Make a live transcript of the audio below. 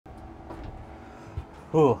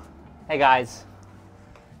Whew. Hey guys,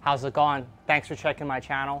 how's it going? Thanks for checking my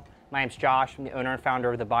channel. My name's Josh, I'm the owner and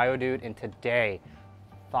founder of The Biodude, and today,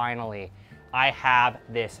 finally, I have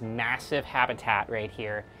this massive habitat right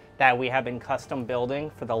here that we have been custom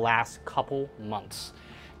building for the last couple months.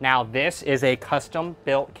 Now, this is a custom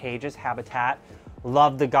built KAGE's habitat.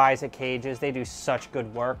 Love the guys at KAGE's, they do such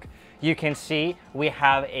good work. You can see we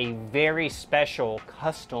have a very special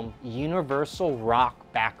custom universal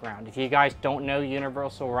rock background. If you guys don't know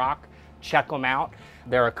Universal Rock, check them out.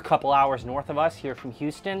 They're a couple hours north of us here from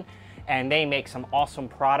Houston, and they make some awesome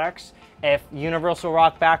products. If Universal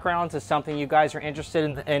Rock backgrounds is something you guys are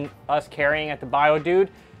interested in us carrying at the Biodude,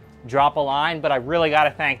 drop a line. But I really got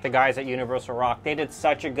to thank the guys at Universal Rock. They did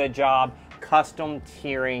such a good job custom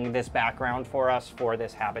tiering this background for us for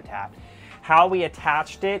this habitat. How we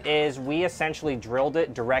attached it is we essentially drilled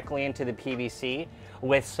it directly into the PVC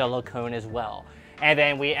with silicone as well. And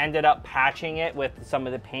then we ended up patching it with some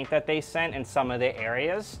of the paint that they sent in some of the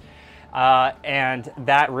areas. And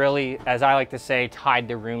that really, as I like to say, tied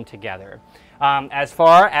the room together. As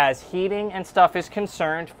far as heating and stuff is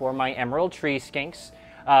concerned for my Emerald Tree Skinks,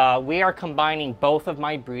 we are combining both of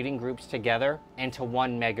my breeding groups together into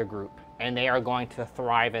one mega group, and they are going to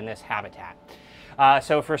thrive in this habitat.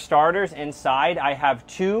 So for starters, inside I have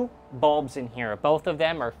two bulbs in here. Both of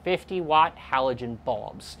them are 50-watt halogen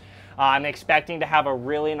bulbs. I'm expecting to have a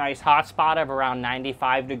really nice hot spot of around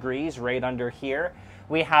 95 degrees right under here.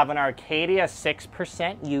 We have an Arcadia 6%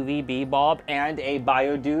 UVB bulb and a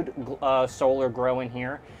Biodude solar grow in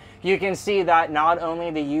here. You can see that not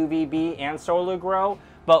only the UVB and solar grow,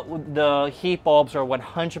 but the heat bulbs are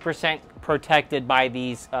 100% protected by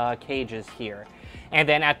these cages here. And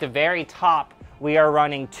then at the very top, we are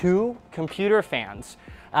running two computer fans.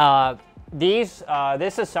 This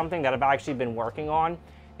is something that I've actually been working on.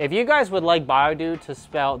 If you guys would like Biodude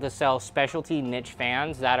to sell specialty niche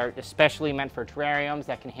fans that are especially meant for terrariums,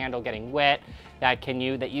 that can handle getting wet, that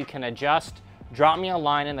you can adjust, drop me a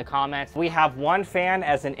line in the comments. We have one fan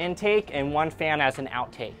as an intake and one fan as an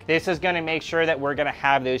outtake. This is gonna make sure that we're gonna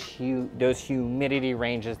have those humidity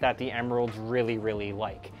ranges that the emeralds really, really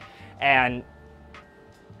like. And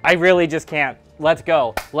I really just can't. Let's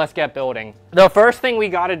go. Let's get building. The first thing we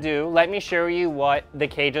got to do, let me show you what the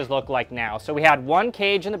cages look like now. So we had one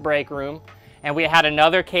cage in the break room, and we had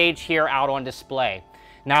another cage here out on display.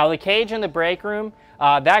 Now the cage in the break room,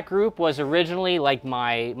 that group was originally like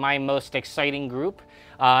my most exciting group,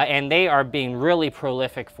 and they are being really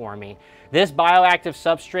prolific for me. This bioactive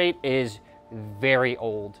substrate is very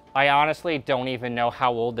old. I honestly don't even know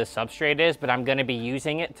how old this substrate is, but I'm going to be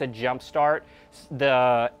using it to jumpstart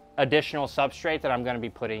the additional substrate that I'm going to be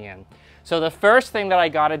putting in. So the first thing that I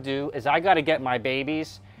got to do is I got to get my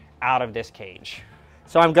babies out of this cage.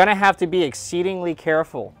 So I'm going to have to be exceedingly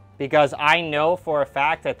careful because I know for a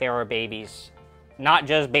fact that there are babies, not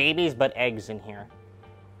just babies, but eggs in here.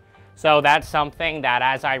 So that's something that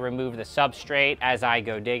as I remove the substrate, as I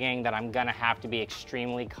go digging, that I'm going to have to be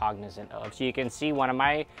extremely cognizant of. So you can see one of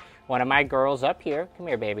my girls up here. Come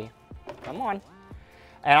here, baby. Come on.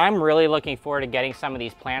 And I'm really looking forward to getting some of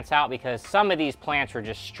these plants out because some of these plants are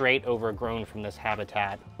just straight overgrown from this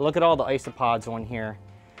habitat. Look at all the isopods on here.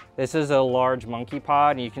 This is a large monkey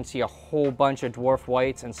pod, and you can see a whole bunch of dwarf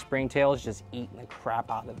whites and springtails just eating the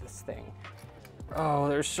crap out of this thing. Oh,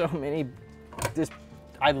 there's so many.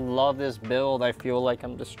 I love this build. I feel like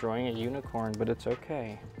I'm destroying a unicorn, but it's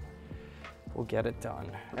okay. We'll get it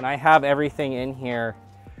done. And I have everything in here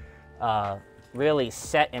really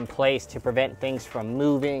set in place to prevent things from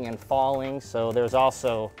moving and falling. So there's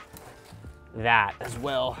also that as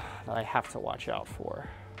well that I have to watch out for.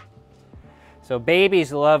 So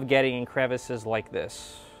babies love getting in crevices like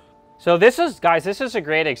this. So this is a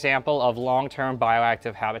great example of long-term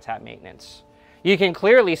bioactive habitat maintenance. You can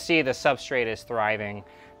clearly see the substrate is thriving,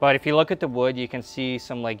 but if you look at the wood, you can see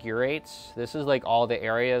some like urates. This is like all the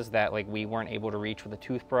areas that like we weren't able to reach with a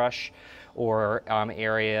toothbrush, or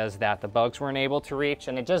areas that the bugs weren't able to reach,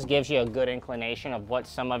 and it just gives you a good inclination of what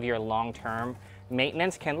some of your long-term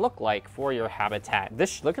maintenance can look like for your habitat.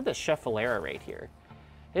 Look at the Schefflera right here.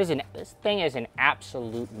 This thing is an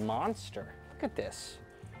absolute monster. Look at this.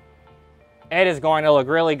 It is going to look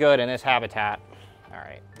really good in this habitat. All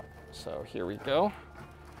right, so here we go.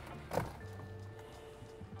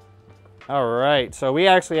 All right, so we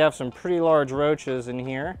actually have some pretty large roaches in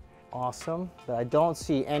here. Awesome, but I don't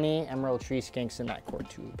see any Emerald Tree Skinks in that core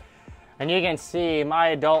tube. And you can see my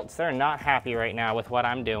adults, they're not happy right now with what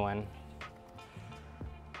I'm doing.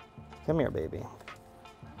 Come here, baby.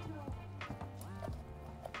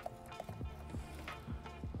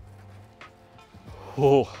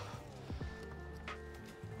 Oh.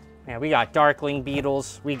 And we got darkling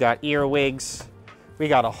beetles, we got earwigs, we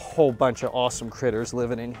got a whole bunch of awesome critters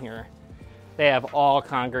living in here. They have all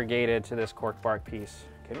congregated to this cork bark piece.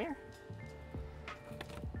 Come here.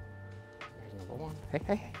 There's number one. Hey,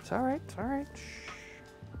 hey, hey, it's all right, it's all right. Shh.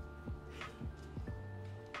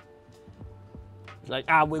 He's like,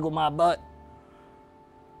 I wiggle my butt.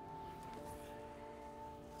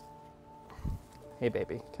 Hey,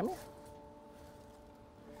 baby, come here.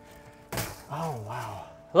 Oh, wow.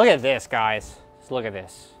 Look at this, guys. Just look at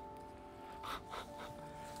this.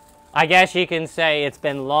 I guess you can say it's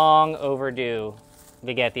been long overdue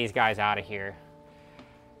to get these guys out of here.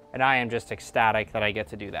 And I am just ecstatic that I get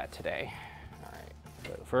to do that today. All right,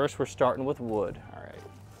 so first we're starting with wood. All right.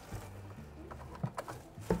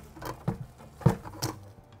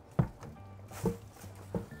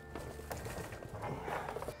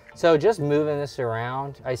 So just moving this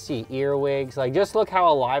around, I see earwigs. Like, just look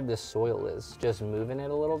how alive this soil is. Just moving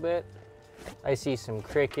it a little bit. I see some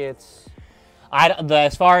crickets.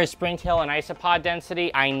 As far as springtail and isopod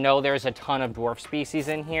density, I know there's a ton of dwarf species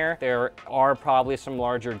in here. There are probably some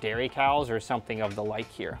larger dairy cows or something of the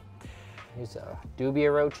like here. There's a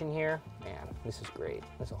dubia roach in here. Man, this is great.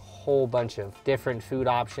 There's a whole bunch of different food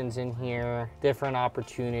options in here, different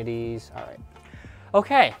opportunities. All right.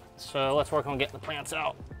 Okay, so let's work on getting the plants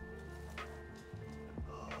out.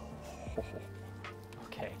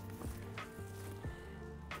 Okay.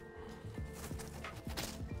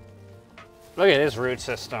 Look at this root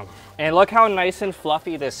system. And look how nice and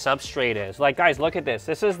fluffy this substrate is. Like, guys, look at this.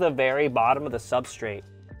 This is the very bottom of the substrate.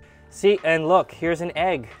 See, and look, here's an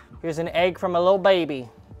egg. Here's an egg from a little baby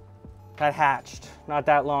that hatched not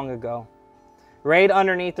that long ago. Right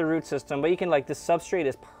underneath the root system, but you can, like, this substrate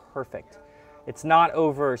is perfect. It's not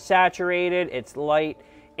oversaturated. It's light,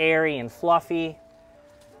 airy, and fluffy.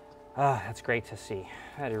 That's great to see.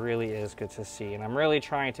 That really is good to see. And I'm really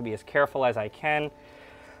trying to be as careful as I can.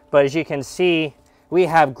 But as you can see, we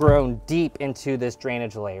have grown deep into this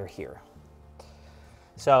drainage layer here.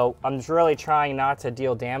 So I'm just really trying not to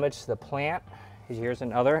deal damage to the plant. Here's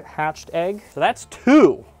another hatched egg. So that's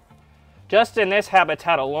 2, just in this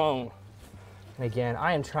habitat alone. And again,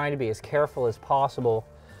 I am trying to be as careful as possible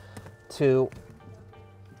to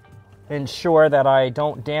ensure that I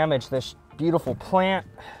don't damage this beautiful plant,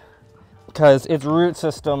 because its root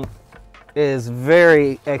system is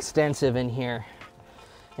very extensive in here.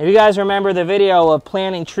 If you guys remember the video of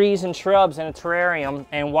planting trees and shrubs in a terrarium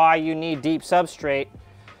and why you need deep substrate,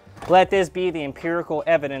 let this be the empirical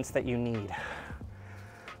evidence that you need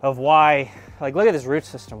of why. Like, look at this root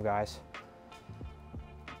system, guys.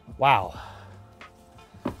 Wow.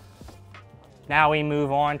 Now we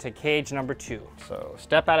move on to cage number 2. So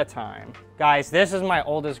step at a time. Guys, this is my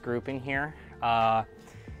oldest group in here.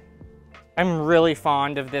 I'm really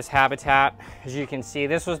fond of this habitat. As you can see,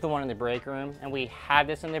 this was the one in the break room, and we had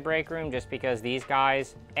this in the break room just because these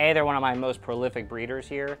guys, A, they're one of my most prolific breeders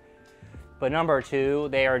here, but number 2,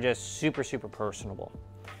 they are just super, super personable.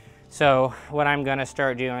 So what I'm gonna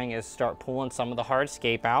start doing is start pulling some of the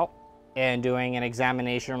hardscape out and doing an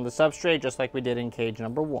examination of the substrate just like we did in cage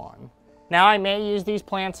number 1. Now I may use these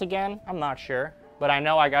plants again, I'm not sure, but I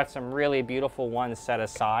know I got some really beautiful ones set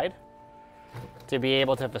aside to be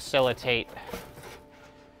able to facilitate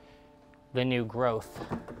the new growth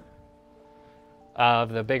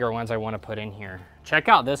of the bigger ones I want to put in here. Check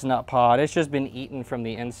out this nut pod. It's just been eaten from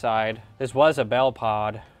the inside. This was a bell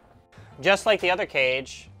pod. Just like the other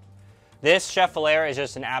cage, this Cheffelair is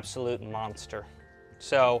just an absolute monster.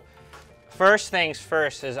 So first things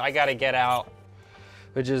first is I got to get out,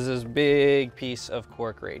 which is this big piece of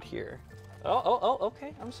cork right here. Oh,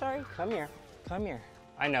 okay, I'm sorry. Come here, come here.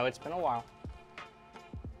 I know, it's been a while.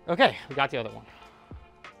 Okay, we got the other one.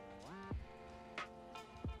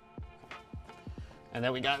 And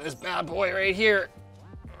then we got this bad boy right here.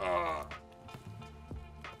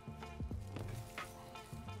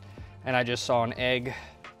 And I just saw an egg.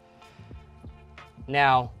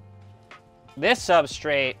 Now, this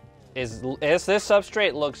substrate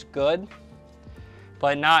looks good,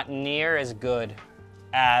 but not near as good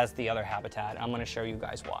as the other habitat. I'm gonna show you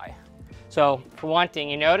guys why. So for one thing,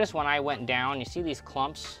 you notice when I went down, you see these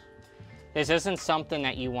clumps? This isn't something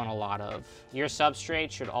that you want a lot of. Your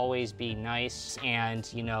substrate should always be nice and,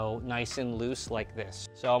 you know, nice and loose like this.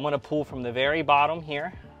 So I'm gonna pull from the very bottom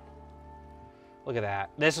here. Look at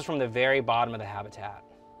that. This is from the very bottom of the habitat.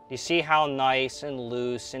 You see how nice and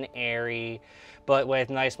loose and airy, but with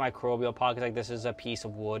nice microbial pockets. Like, this is a piece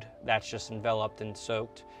of wood that's just enveloped and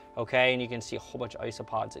soaked, okay? And you can see a whole bunch of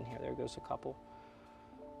isopods in here. There goes a couple.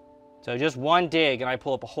 So just one dig and I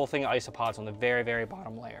pull up a whole thing of isopods on the very, very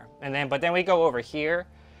bottom layer. But then we go over here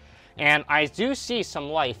And I do see some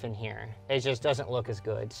life in here. It just doesn't look as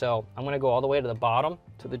good. So I'm gonna go all the way to the bottom,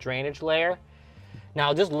 to the drainage layer.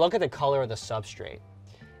 Now just look at the color of the substrate.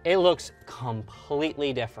 It looks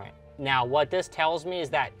completely different. Now what this tells me is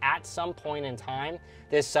that at some point in time,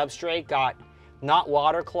 this substrate got not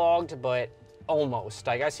waterlogged, but almost.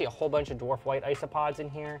 Like I see a whole bunch of dwarf white isopods in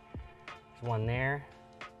here. There's one there.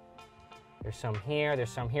 There's some here, there's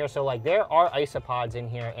some here. So like there are isopods in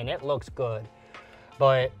here and it looks good,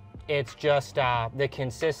 but it's just the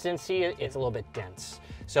consistency, it's a little bit dense.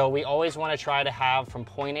 So we always want to try to have from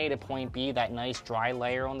point A to point B that nice dry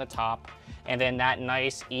layer on the top, and then that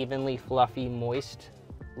nice evenly fluffy moist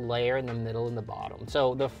layer in the middle and the bottom.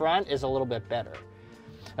 So the front is a little bit better.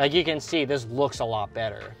 Like you can see, this looks a lot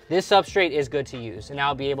better. This substrate is good to use, and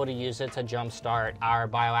I'll be able to use it to jumpstart our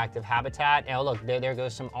bioactive habitat. And look, there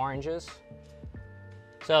goes some oranges.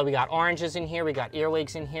 So we got oranges in here, we got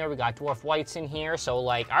earwigs in here, we got dwarf whites in here. So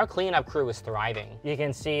like our cleanup crew is thriving. You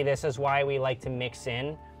can see this is why we like to mix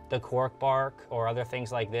in the cork bark or other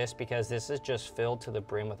things like this, because this is just filled to the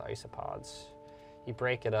brim with isopods. You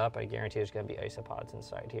break it up, I guarantee there's gonna be isopods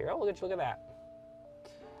inside here. Oh, look at that.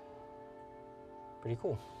 Pretty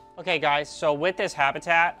cool. Okay guys, so with this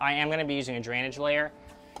habitat, I am gonna be using a drainage layer.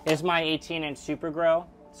 It's my 18-inch Super Grow.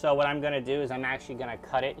 So what I'm gonna do is I'm actually gonna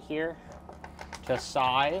cut it here to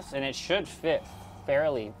size, and it should fit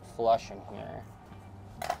fairly flush in here.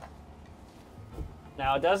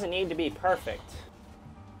 Now it doesn't need to be perfect.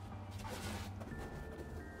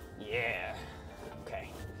 Yeah, okay.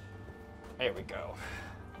 There we go.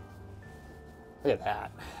 Look at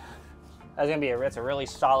that. That's gonna be it's a really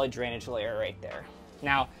solid drainage layer right there.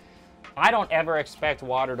 Now, I don't ever expect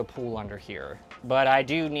water to pool under here, but I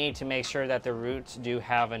do need to make sure that the roots do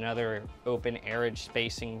have another open airage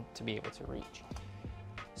spacing to be able to reach.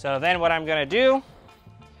 So then what I'm gonna do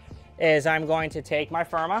is I'm going to take my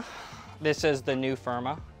Firma. This is the new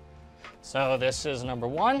Firma. So this is number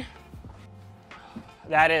 1.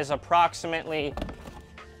 That is approximately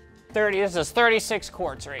 30, this is 36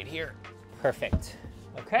 quarts right here. Perfect,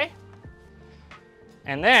 okay?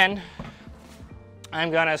 And then I'm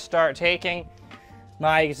gonna start taking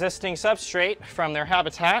my existing substrate from their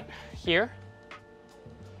habitat here.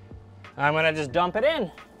 I'm gonna just dump it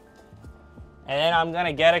in. And then I'm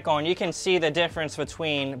gonna get it going. You can see the difference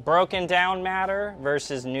between broken down matter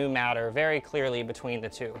versus new matter very clearly between the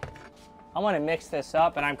two. I wanna mix this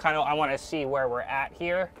up, and I wanna see where we're at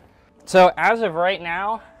here. So as of right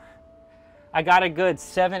now, I got a good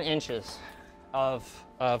 7 inches of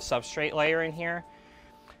substrate layer in here.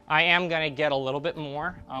 I am gonna get a little bit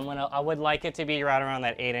more. I would like it to be right around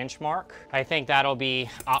that 8-inch mark. I think that'll be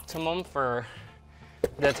optimum for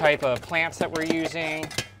the type of plants that we're using,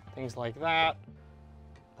 things like that.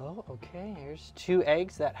 Oh, okay, here's 2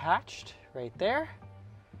 eggs that hatched right there.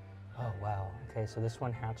 Oh, wow, okay, so this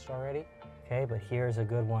one hatched already. Okay, but here's a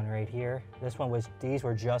good one right here. These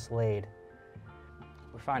were just laid.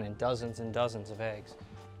 We're finding dozens and dozens of eggs.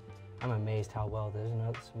 I'm amazed how well, there's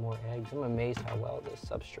some more eggs. I'm amazed how well this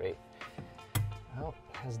substrate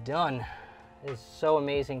has done. It is so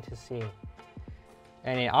amazing to see.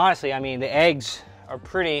 And honestly, I mean, the eggs are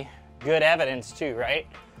pretty good evidence too, right?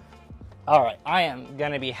 All right, I am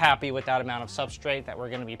gonna be happy with that amount of substrate that we're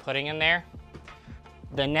gonna be putting in there.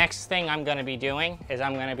 The next thing I'm gonna be doing is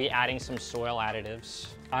I'm gonna be adding some soil additives.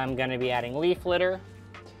 I'm gonna be adding leaf litter,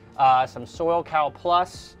 some Soil Cal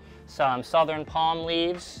Plus, some southern palm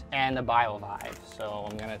leaves, and the BioVive. So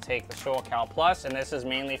I'm gonna take the Soil Cal Plus, and this is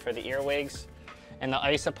mainly for the earwigs and the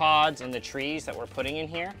isopods and the trees that we're putting in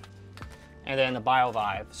here, and then the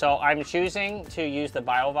BioVive. So I'm choosing to use the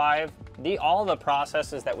BioVive. All the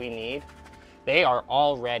processes that we need, they are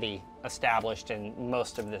already established in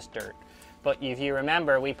most of this dirt. But if you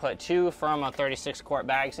remember, we put 2 Firma 36 quart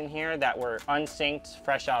bags in here that were unsynced,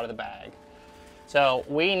 fresh out of the bag. So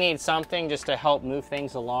we need something just to help move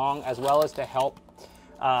things along, as well as to help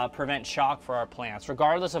prevent shock for our plants.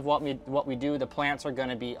 Regardless of what we do, the plants are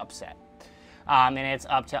gonna be upset. And it's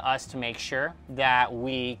up to us to make sure that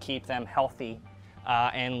we keep them healthy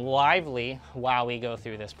and lively while we go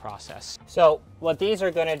through this process. So what these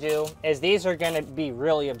are gonna do is these are gonna be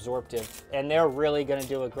really absorptive, and they're really gonna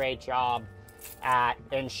do a great job at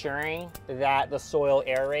ensuring that the soil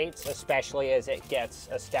aerates, especially as it gets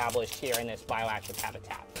established here in this bioactive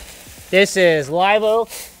habitat. This is live oak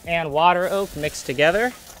and water oak mixed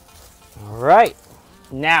together. All right,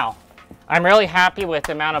 now I'm really happy with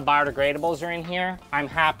the amount of biodegradables are in here. I'm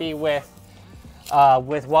happy with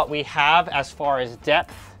what we have as far as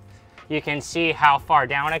depth. You can see how far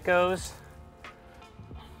down it goes.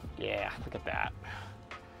 Yeah, look at that.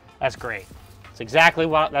 That's great.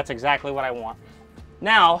 That's exactly what I want.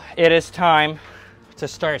 Now it is time to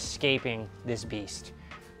start scaping this beast.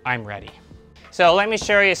 I'm ready. So let me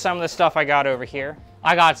show you some of the stuff I got over here.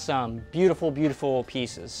 I got some beautiful, beautiful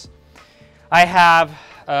pieces. I have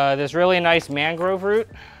this really nice mangrove root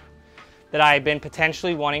that I've been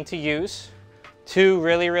potentially wanting to use. 2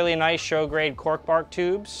 really, really nice show grade cork bark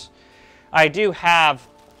tubes. I do have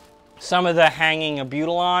some of the hanging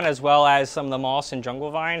abutilon as well as some of the moss and jungle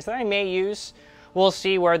vines that I may use. We'll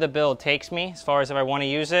see where the build takes me as far as if I want to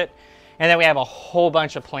use it. And then we have a whole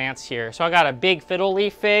bunch of plants here. So I got a big fiddle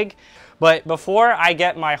leaf fig, but before I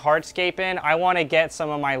get my hardscape in, I want to get some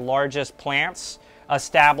of my largest plants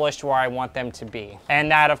established where I want them to be.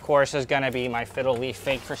 And that of course is going to be my fiddle leaf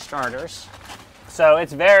fig for starters. So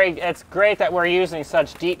it's great that we're using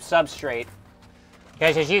such deep substrate,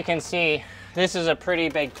 because as you can see, this is a pretty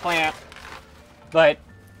big plant, but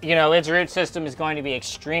you know, its root system is going to be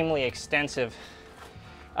extremely extensive.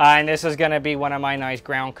 And this is going to be one of my nice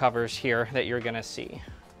ground covers here that you're going to see.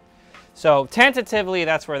 So tentatively,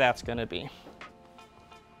 that's where that's going to be.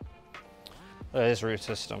 This root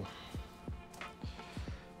system.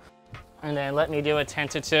 And then let me do a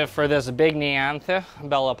tentative for this big Neantha,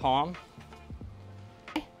 Bella Palm.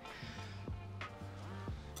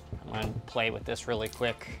 I'm going to play with this really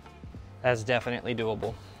quick. That's definitely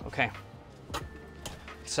doable. Okay.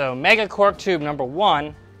 So mega cork tube number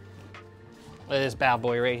 1. This bad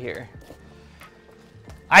boy right here.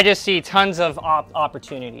 I just see tons of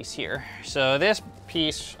opportunities here. So this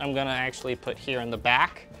piece I'm gonna actually put here in the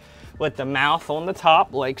back with the mouth on the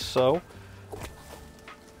top, like so.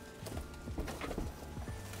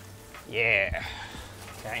 Yeah,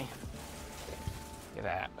 okay. Look at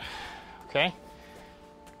that, okay.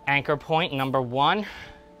 Anchor point number 1.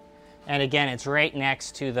 And again, it's right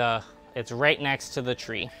next to the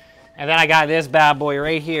tree. And then I got this bad boy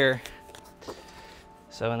right here.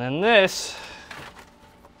 So, and then this.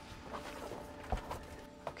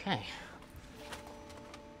 Okay.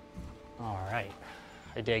 All right,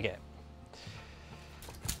 I dig it.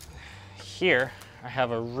 Here, I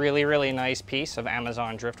have a really, really nice piece of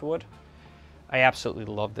Amazon driftwood. I absolutely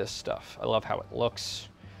love this stuff. I love how it looks.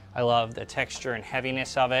 I love the texture and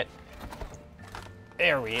heaviness of it.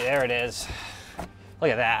 There it is.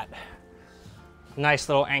 Look at that. Nice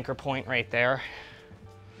little anchor point right there.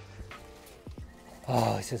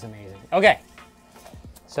 Oh, this is amazing. Okay,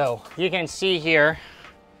 so you can see here,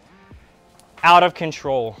 out of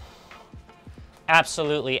control.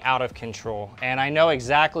 Absolutely out of control. And I know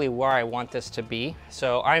exactly where I want this to be.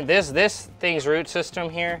 So this thing's root system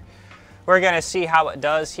here, we're gonna see how it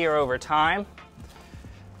does here over time.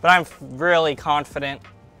 But I'm really confident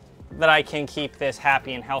that I can keep this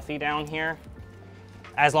happy and healthy down here,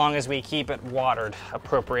 as long as we keep it watered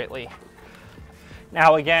appropriately.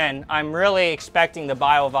 Now again, I'm really expecting the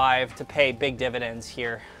BioVive to pay big dividends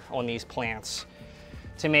here on these plants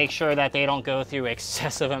to make sure that they don't go through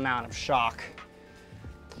excessive amount of shock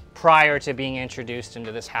prior to being introduced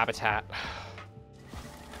into this habitat.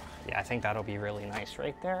 Yeah, I think that'll be really nice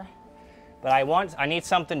right there. But I need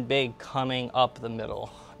something big coming up the middle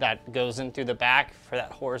that goes in through the back for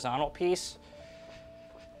that horizontal piece.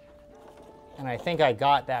 And I think I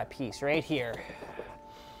got that piece right here.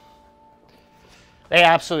 They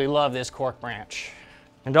absolutely love this cork branch.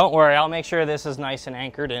 And don't worry, I'll make sure this is nice and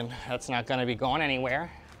anchored in. That's not gonna be going anywhere.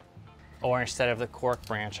 Or instead of the cork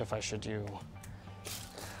branch, if I should do,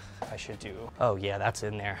 oh yeah, that's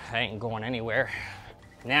in there. That ain't going anywhere.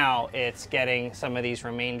 Now it's getting some of these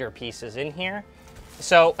remainder pieces in here.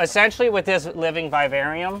 So essentially with this living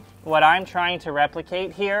vivarium, what I'm trying to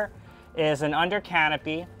replicate here is an under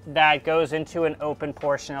canopy that goes into an open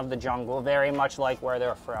portion of the jungle, very much like where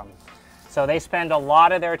they're from. So they spend a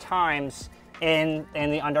lot of their times in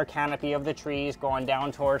the under canopy of the trees, going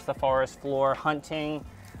down towards the forest floor, hunting,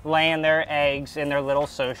 laying their eggs in their little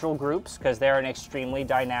social groups, because they're an extremely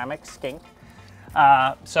dynamic skink.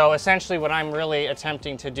 So essentially what I'm really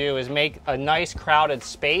attempting to do is make a nice crowded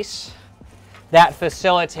space that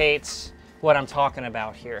facilitates what I'm talking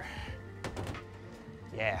about here.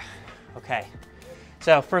 Yeah, okay.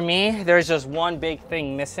 So for me, there's just one big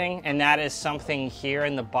thing missing, and that is something here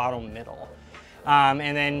in the bottom middle. And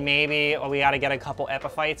then maybe we got to get a couple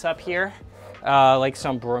epiphytes up here, like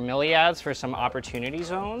some bromeliads for some opportunity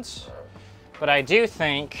zones. But I do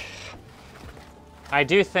think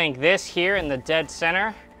this here in the dead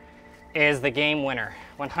center is the game winner,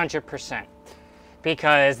 100%.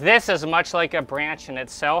 Because this is much like a branch in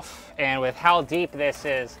itself, and with how deep this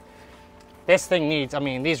is, this thing needs, I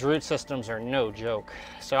mean, these root systems are no joke.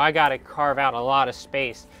 So I got to carve out a lot of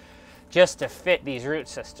space just to fit these root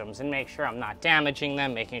systems and make sure I'm not damaging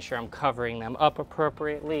them, making sure I'm covering them up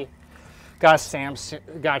appropriately. Got some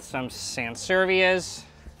sansevieras.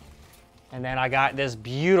 And then I got this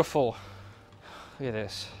beautiful, look at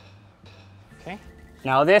this. Okay.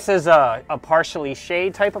 Now this is a partially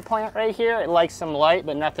shade type of plant right here. It likes some light,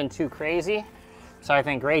 but nothing too crazy. So I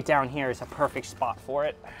think right down here is a perfect spot for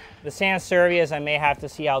it. The sansevias, I may have to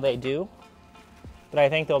see how they do, but I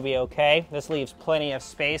think they'll be okay. This leaves plenty of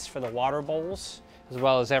space for the water bowls, as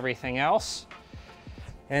well as everything else.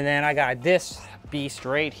 And then I got this beast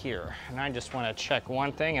right here. And I just want to check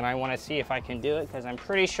one thing, and I want to see if I can do it, because I'm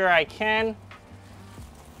pretty sure I can.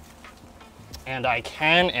 And I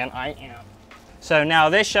can, and I am. So now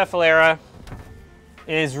this Schefflera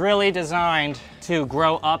is really designed to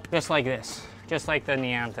grow up just like this, just like the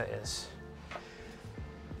Neantha is.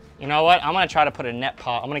 You know what? I'm gonna try to put a net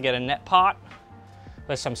pot. I'm gonna get a net pot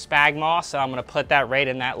with some spag moss, and I'm gonna put that right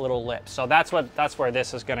in that little lip. So that's where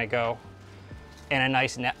this is gonna go, in a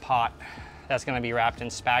nice net pot that's gonna be wrapped in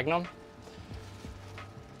sphagnum,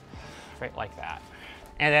 right like that.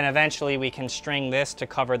 And then eventually we can string this to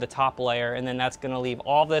cover the top layer, and then that's gonna leave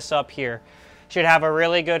all this up here. Should have a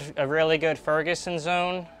really good Ferguson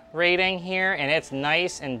zone rating here, and it's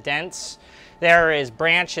nice and dense. There is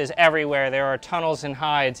branches everywhere. There are tunnels and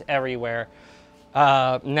hides everywhere.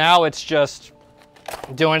 Now it's just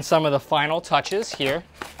doing some of the final touches here.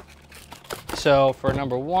 So for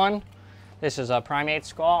number one, this is a primate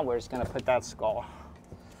skull. We're just gonna put that skull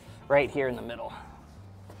right here in the middle.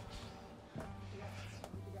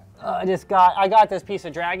 I got this piece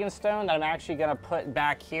of dragonstone that I'm actually gonna put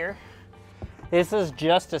back here. This is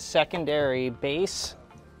just a secondary base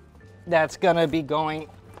that's gonna be going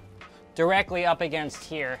directly up against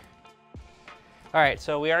here. All right,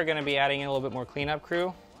 so we are gonna be adding in a little bit more cleanup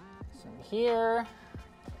crew. Some here,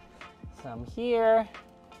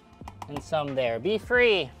 and some there. Be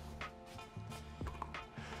free.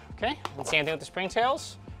 Okay, and same thing with the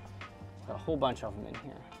springtails. Got a whole bunch of them in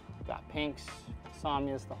here. Got pinks,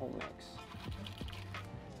 Samyas, the whole mix.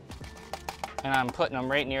 And I'm putting them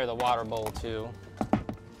right near the water bowl too.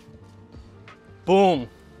 Boom.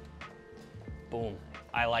 Boom.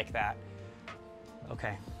 I like that.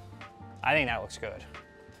 Okay. I think that looks good.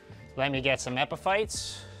 Let me get some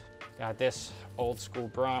epiphytes. Got this old school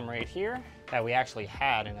Brahm right here that we actually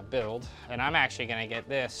had in a build. And I'm actually gonna get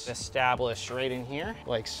this established right in here,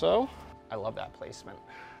 like so. I love that placement.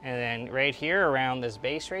 And then right here around this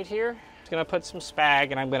base right here, I'm gonna put some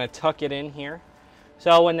spag, and I'm gonna tuck it in here.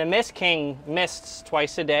 So when the Mist King mists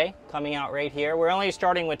twice a day, coming out right here, we're only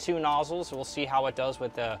starting with 2 nozzles. So we'll see how it does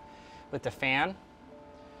with the fan.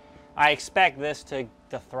 I expect this to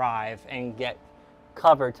thrive and get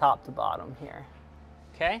covered top to bottom here.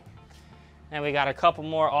 Okay, and we got a couple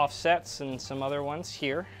more offsets and some other ones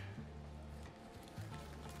here.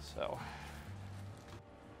 So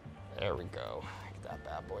there we go. Get that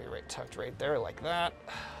bad boy right tucked right there like that.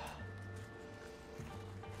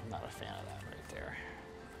 I'm not a fan of that right there.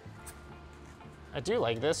 I do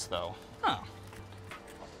like this though. Huh.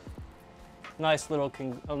 Nice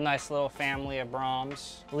little family of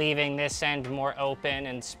Brahms, leaving this end more open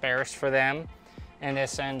and sparse for them, and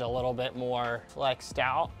this end a little bit more flexed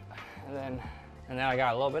out. And then I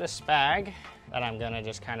got a little bit of spag that I'm gonna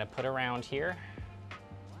just kind of put around here.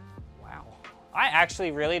 Wow, I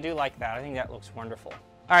actually really do like that. I think that looks wonderful.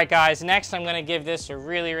 All right, guys, next I'm gonna give this a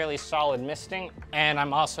really solid misting, and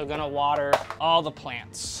I'm also gonna water all the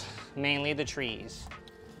plants, mainly the trees,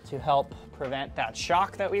 to help prevent that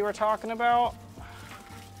shock that we were talking about.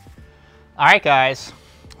 All right, guys,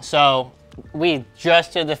 so we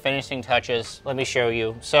just did the finishing touches. Let me show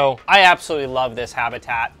you. So I absolutely love this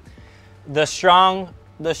habitat. The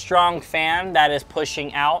strong fan that is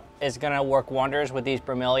pushing out is gonna work wonders with these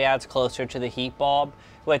bromeliads closer to the heat bulb,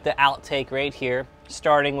 with the outtake right here,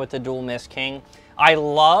 starting with the dual Mist King. I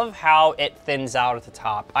love how it thins out at the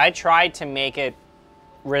top. I tried to make it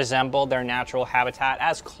resemble their natural habitat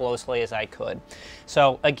as closely as I could.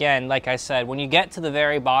 So again, like I said, when you get to the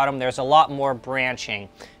very bottom, there's a lot more branching.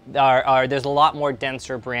 There's a lot more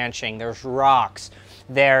denser branching. There's rocks.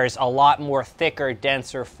 There's a lot more thicker,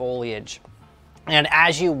 denser foliage. And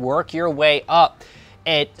as you work your way up,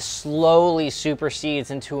 it slowly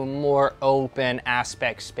supersedes into a more open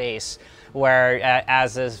aspect space, where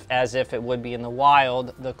as if it would be in the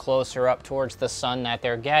wild, the closer up towards the sun that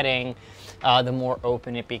they're getting, the more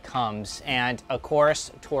open it becomes. And of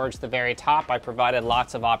course, towards the very top, I provided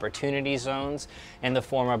lots of opportunity zones in the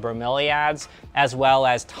form of bromeliads, as well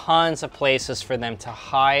as tons of places for them to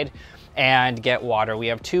hide and get water. We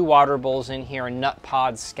have 2 water bowls in here and nut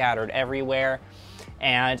pods scattered everywhere.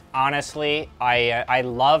 And honestly, I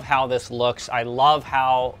love how this looks. I love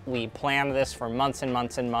how we planned this for months and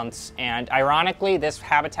months and months. And ironically, this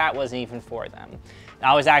habitat wasn't even for them.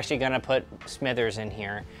 I was actually gonna put Smithers in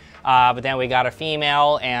here. But then we got a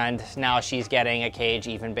female, and now she's getting a cage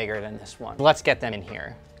even bigger than this one. Let's get them in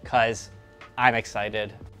here, because I'm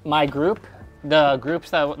excited. My group, the groups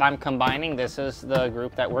that I'm combining, this is the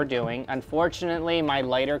group that we're doing. Unfortunately, my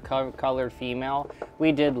lighter colored female,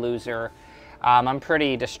 we did lose her. I'm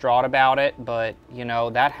pretty distraught about it, but you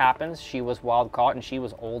know, that happens. She was wild caught and she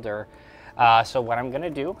was older. So what I'm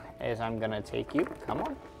gonna do is I'm gonna take you, come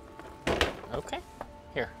on. Okay,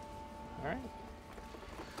 here, all right.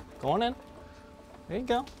 Going in, there you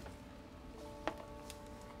go.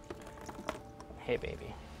 Hey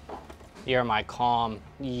baby, you're my calm,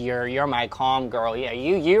 you're my calm girl. Yeah,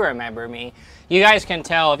 you remember me. You guys can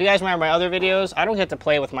tell, if you guys remember my other videos, I don't get to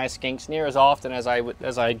play with my skinks near as often as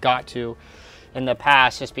I got to in the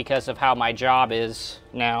past, just because of how my job is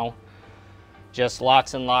now. Just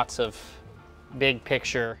lots and lots of big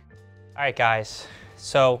picture. All right guys,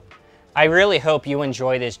 so I really hope you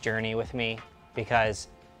enjoy this journey with me, because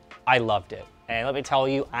I loved it. And let me tell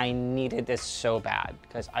you, I needed this so bad,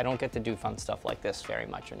 because I don't get to do fun stuff like this very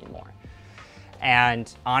much anymore.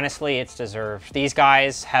 And honestly, it's deserved. These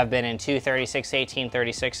guys have been in 236,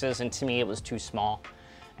 1836s, and to me it was too small.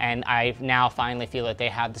 And I now finally feel that they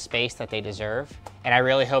have the space that they deserve. And I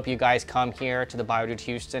really hope you guys come here to the BioDude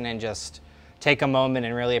Houston and just take a moment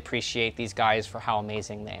and really appreciate these guys for how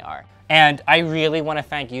amazing they are. And I really want to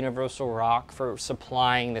thank Universal Rock for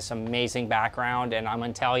supplying this amazing background, and I'm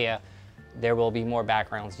gonna tell you, there will be more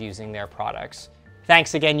backgrounds using their products.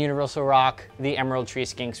 Thanks again, Universal Rock. The Emerald Tree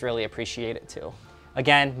Skinks really appreciate it too.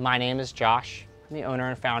 Again, my name is Josh. I'm the owner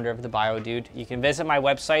and founder of The BioDude. You can visit my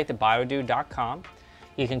website, thebiodude.com.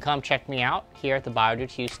 You can come check me out here at the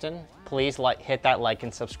BioDude Houston. Please hit that like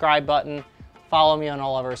and subscribe button. Follow me on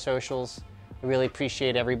all of our socials. I really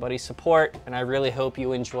appreciate everybody's support, and I really hope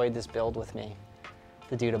you enjoyed this build with me.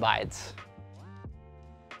 The dude abides.